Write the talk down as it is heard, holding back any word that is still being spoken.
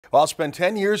Well, it's been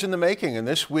 10 years in the making, and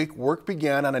this week work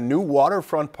began on a new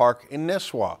waterfront park in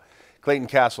Nisswa. Clayton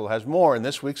Castle has more in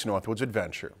this week's Northwoods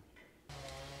Adventure.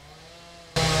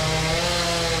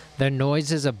 The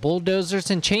noises of bulldozers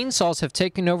and chainsaws have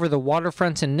taken over the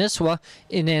waterfront in Nisswa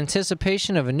in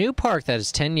anticipation of a new park that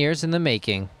is 10 years in the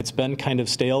making. It's been kind of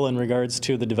stale in regards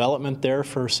to the development there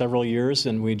for several years,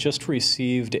 and we just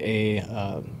received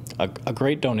a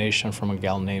great donation from a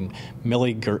gal named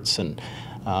Millie Gertzen.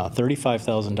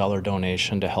 $35,000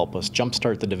 donation to help us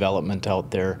jumpstart the development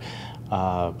out there,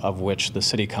 of which the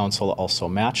City Council also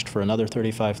matched for another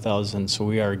 $35,000. So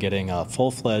we are getting a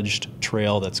full-fledged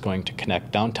trail that's going to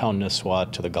connect downtown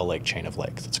Nisswa to the Gull Lake chain of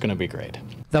lakes. It's going to be great.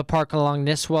 The park along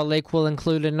Nisswa Lake will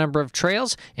include a number of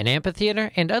trails, an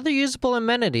amphitheater, and other usable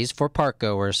amenities for park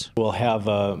goers. We'll have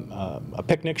a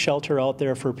picnic shelter out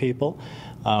there for people.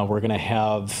 We're going to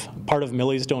have, part of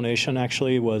Millie's donation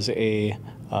actually was a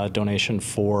donation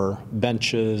for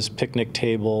benches, picnic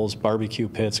tables, barbecue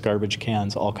pits, garbage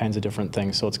cans, all kinds of different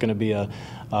things. So it's going to be a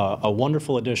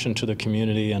wonderful addition to the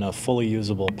community and a fully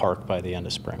usable park by the end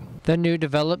of spring. The new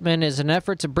development is an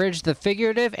effort to bridge the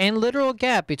figurative and literal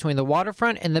gap between the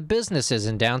waterfront and the businesses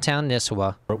in downtown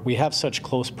Nisswa. We have such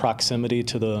close proximity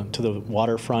to the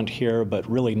waterfront here, but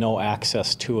really no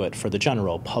access to it for the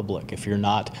general public. If you're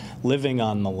not living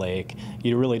on the lake,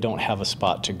 you really don't have a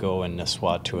spot to go in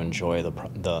Nisswa to enjoy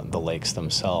the lakes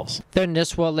themselves. The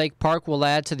Nisswa Lake Park will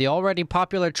add to the already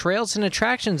popular trails and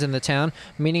attractions in the town,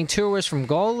 meaning tourists from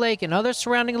Gull Lake and other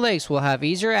surrounding lakes will have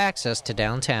easier access to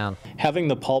downtown. Having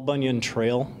the Paul Bunyan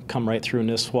Trail come right through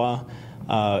Nisswa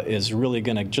is really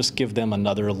going to just give them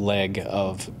another leg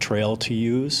of trail to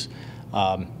use.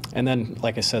 And then,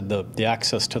 like I said, the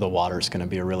access to the water is going to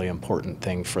be a really important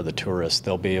thing for the tourists.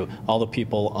 There'll be all the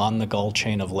people on the Gull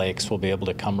chain of lakes will be able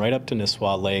to come right up to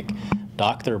Nisswa Lake,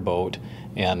 dock their boat,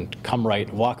 and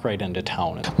walk right into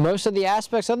town. Most of the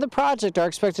aspects of the project are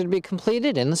expected to be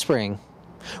completed in the spring.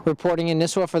 Reporting in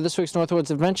Nisswa for this week's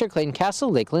Northwoods Adventure, Clayton Castle,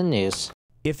 Lakeland News.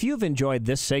 If you've enjoyed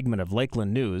this segment of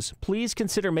Lakeland News, please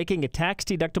consider making a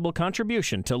tax-deductible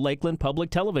contribution to Lakeland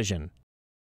Public Television.